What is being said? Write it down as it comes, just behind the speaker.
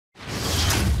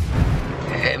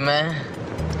man.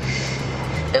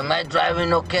 Am I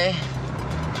driving okay?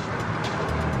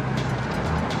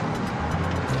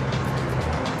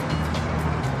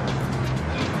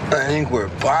 I think we're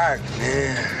parked,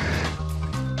 man.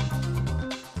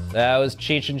 That was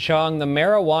Cheech and Chong. The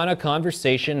marijuana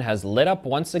conversation has lit up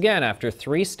once again after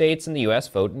 3 states in the U.S.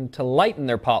 voted to lighten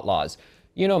their pot laws.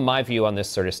 You know my view on this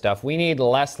sort of stuff. We need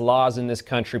less laws in this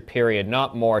country, period,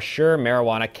 not more. Sure,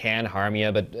 marijuana can harm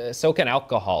you, but so can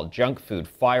alcohol, junk food,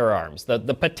 firearms. The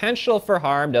potential for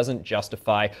harm doesn't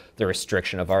justify the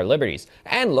restriction of our liberties.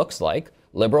 And looks like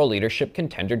Liberal leadership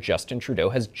contender Justin Trudeau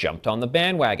has jumped on the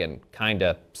bandwagon.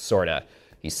 Kinda, sorta.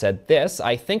 He said this: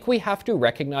 "I think we have to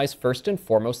recognize first and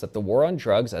foremost that the war on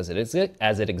drugs as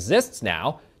it exists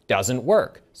now doesn't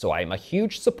work. So I am a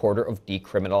huge supporter of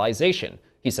decriminalization."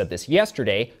 He said this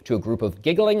yesterday to a group of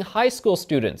giggling high school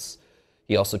students.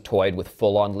 He also toyed with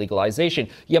full-on legalization.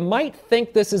 You might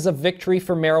think this is a victory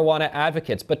for marijuana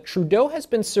advocates, but Trudeau has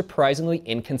been surprisingly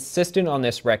inconsistent on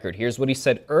this record. Here's what he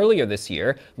said earlier this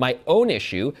year: "My own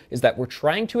issue is that we're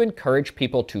trying to encourage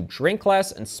people to drink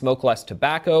less and smoke less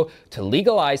tobacco. To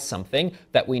legalize something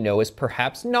that we know is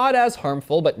perhaps not as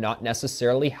harmful but not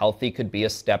necessarily healthy could be a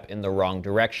step in the wrong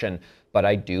direction. But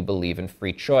I do believe in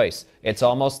free choice." It's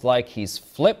almost like he's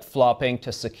flip-flopping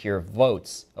to secure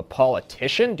votes. A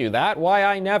politician do that? Why,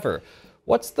 I never.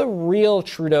 What's the real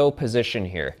Trudeau position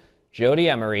here? Jody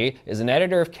Emery is an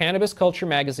editor of Cannabis Culture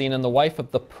magazine and the wife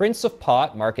of the Prince of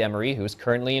Pot, Mark Emery, who's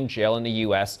currently in jail in the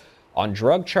U.S. on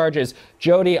drug charges.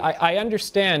 Jody, I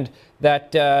understand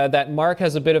that that Mark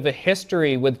has a bit of a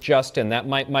history with Justin. That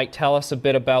might tell us a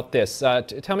bit about this.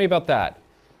 Tell me about that.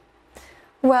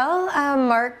 Well,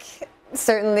 Mark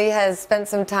certainly has spent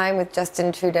some time with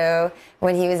Justin Trudeau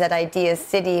when he was at Idea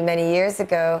City many years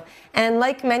ago. And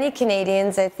like many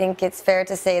Canadians, I think it's fair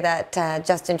to say that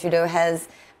Justin Trudeau has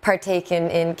partaken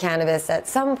in cannabis at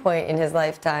some point in his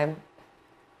lifetime.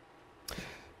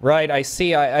 Right, I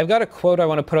see. I've got a quote I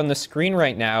want to put on the screen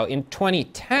right now. In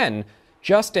 2010,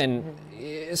 Justin,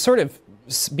 sort of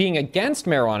being against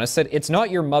marijuana, said, "It's not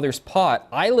your mother's pot.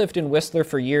 I lived in Whistler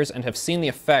for years and have seen the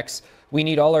effects. We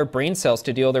need all our brain cells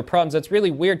to deal with their problems." That's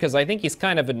really weird because I think he's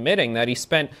kind of admitting that he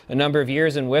spent a number of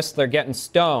years in Whistler getting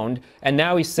stoned, and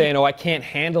now he's saying, "Oh, I can't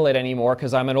handle it anymore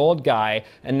because I'm an old guy,"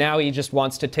 and now he just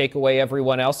wants to take away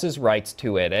everyone else's rights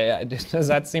to it. Does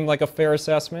that seem like a fair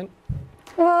assessment?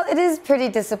 Well, it is pretty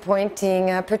disappointing,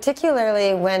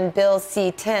 particularly when Bill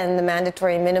C-10, the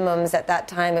mandatory minimums at that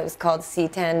time, it was called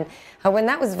C-10, when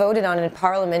that was voted on in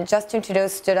Parliament, Justin Trudeau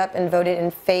stood up and voted in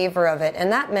favor of it.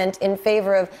 And that meant in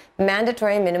favor of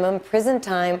mandatory minimum prison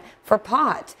time for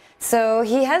pot. So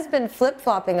he has been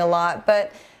flip-flopping a lot,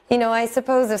 but you know, I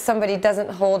suppose if somebody doesn't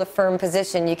hold a firm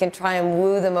position, you can try and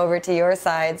woo them over to your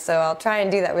side. So I'll try and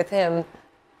do that with him.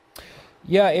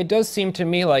 Yeah, it does seem to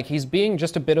me like he's being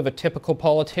just a bit of a typical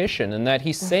politician and that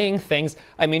he's saying things.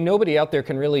 I mean, nobody out there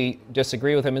can really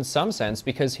disagree with him in some sense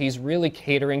because he's really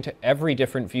catering to every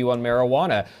different view on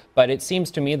marijuana. But it seems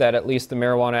to me that at least the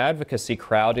marijuana advocacy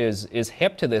crowd is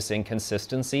hip to this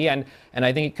inconsistency, and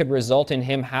I think it could result in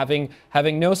him having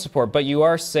no support. But you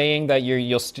are saying that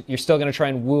you're still going to try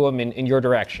and woo him in your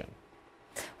direction.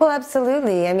 Well,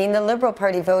 absolutely. I mean, the Liberal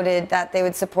Party voted that they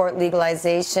would support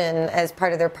legalization as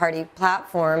part of their party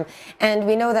platform. And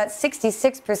we know that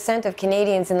 66% of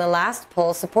Canadians in the last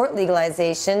poll support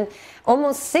legalization.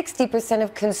 Almost 60%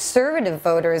 of Conservative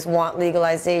voters want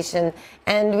legalization.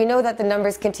 And we know that the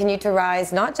numbers continue to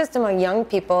rise, not just among young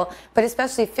people, but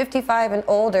especially 55 and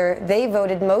older. They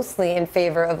voted mostly in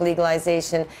favor of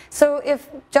legalization. So if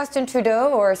Justin Trudeau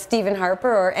or Stephen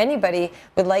Harper or anybody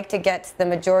would like to get the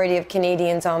majority of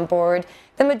Canadians on board,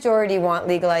 the majority want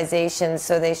legalization,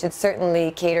 so they should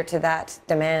certainly cater to that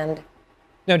demand.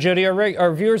 Now, Jody,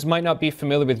 our viewers might not be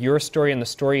familiar with your story and the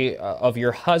story of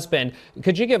your husband.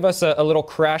 Could you give us a little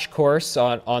crash course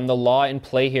on the law in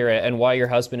play here and why your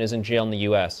husband is in jail in the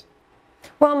U.S.?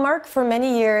 Well, Mark, for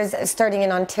many years, starting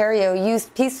in Ontario,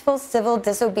 used peaceful civil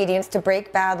disobedience to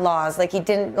break bad laws. Like he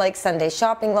didn't like Sunday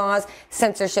shopping laws,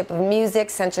 censorship of music,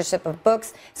 censorship of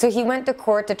books. So he went to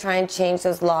court to try and change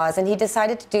those laws, and he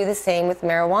decided to do the same with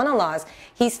marijuana laws.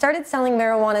 He started selling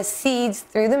marijuana seeds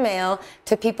through the mail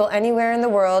to people anywhere in the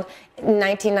world in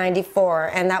 1994,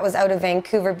 and that was out of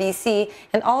Vancouver, BC,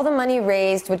 and all the money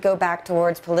raised would go back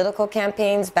towards political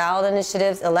campaigns, ballot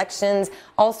initiatives, elections,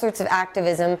 all sorts of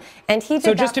activism. And he did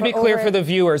so just to be clear for the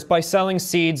viewers, by selling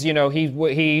seeds, you know,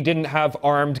 he didn't have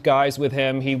armed guys with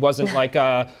him. He wasn't like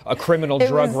a criminal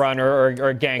drug runner or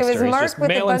a gangster. It was marked with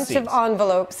a bunch of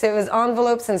envelopes. It was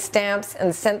envelopes and stamps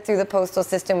and sent through the postal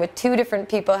system with 2 different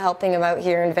people helping him out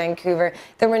here in Vancouver.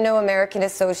 There were no American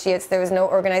associates. There was no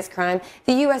organized crime.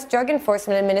 The U.S. Drug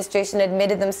Enforcement Administration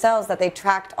admitted themselves that they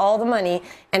tracked all the money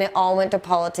and it all went to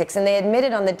politics. And they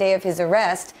admitted on the day of his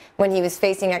arrest, when he was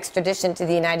facing extradition to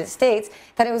the United States,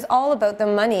 that it was all about the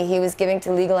money he was giving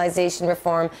to legalization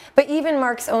reform. But even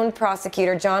Mark's own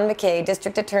prosecutor, John McKay,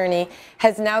 district attorney,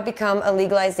 has now become a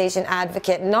legalization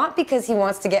advocate, not because he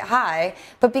wants to get high,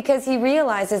 but because he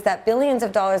realizes that billions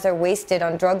of dollars are wasted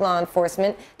on drug law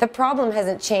enforcement. The problem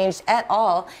hasn't changed at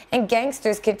all, and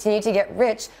gangsters continue to get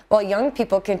rich while young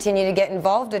people continue to get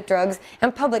involved with drugs,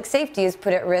 and public safety is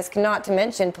put at risk, not to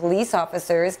mention police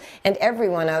officers and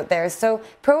everyone out there. So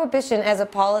prohibition as a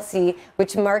policy,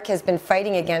 which Mark has been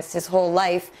fighting against his whole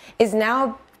life, is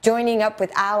now joining up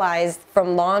with allies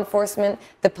from law enforcement,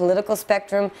 the political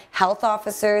spectrum, health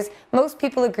officers. Most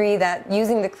people agree that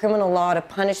using the criminal law to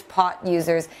punish pot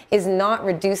users is not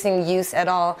reducing use at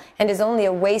all and is only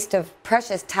a waste of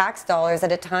precious tax dollars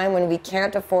at a time when we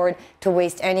can't afford to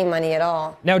waste any money at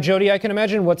all. Now, Jody, I can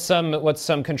imagine what some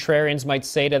contrarians might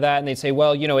say to that, and they'd say,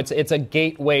 well, you know, it's a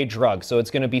gateway drug, so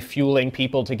it's going to be fueling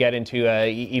people to get into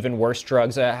even worse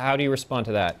drugs. How do you respond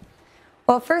to that?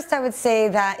 Well, first I would say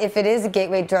that if it is a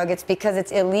gateway drug, it's because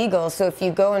it's illegal. So if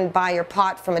you go and buy your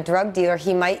pot from a drug dealer,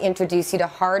 he might introduce you to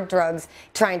hard drugs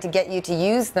trying to get you to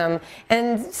use them.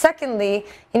 And secondly,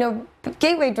 you know,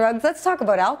 gateway drugs, let's talk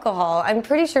about alcohol. I'm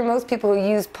pretty sure most people who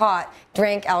use pot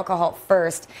drank alcohol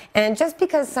first. And just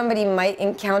because somebody might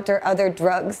encounter other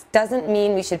drugs doesn't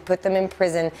mean we should put them in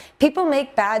prison. People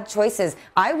make bad choices.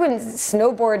 I wouldn't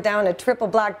snowboard down a triple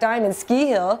black diamond ski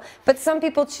hill, but some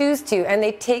people choose to, and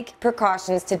they take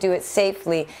precautions to do it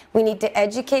safely. We need to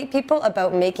educate people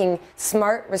about making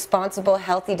smart, responsible,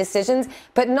 healthy decisions,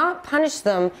 but not punish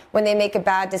them when they make a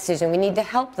bad decision. We need to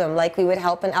help them like we would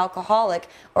help an alcoholic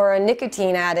or a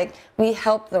nicotine addict. We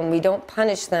help them. We don't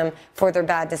punish them for their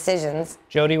bad decisions.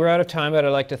 Jody, we're out of time, but I'd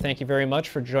like to thank you very much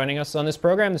for joining us on this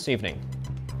program this evening.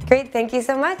 Great. Thank you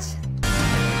so much.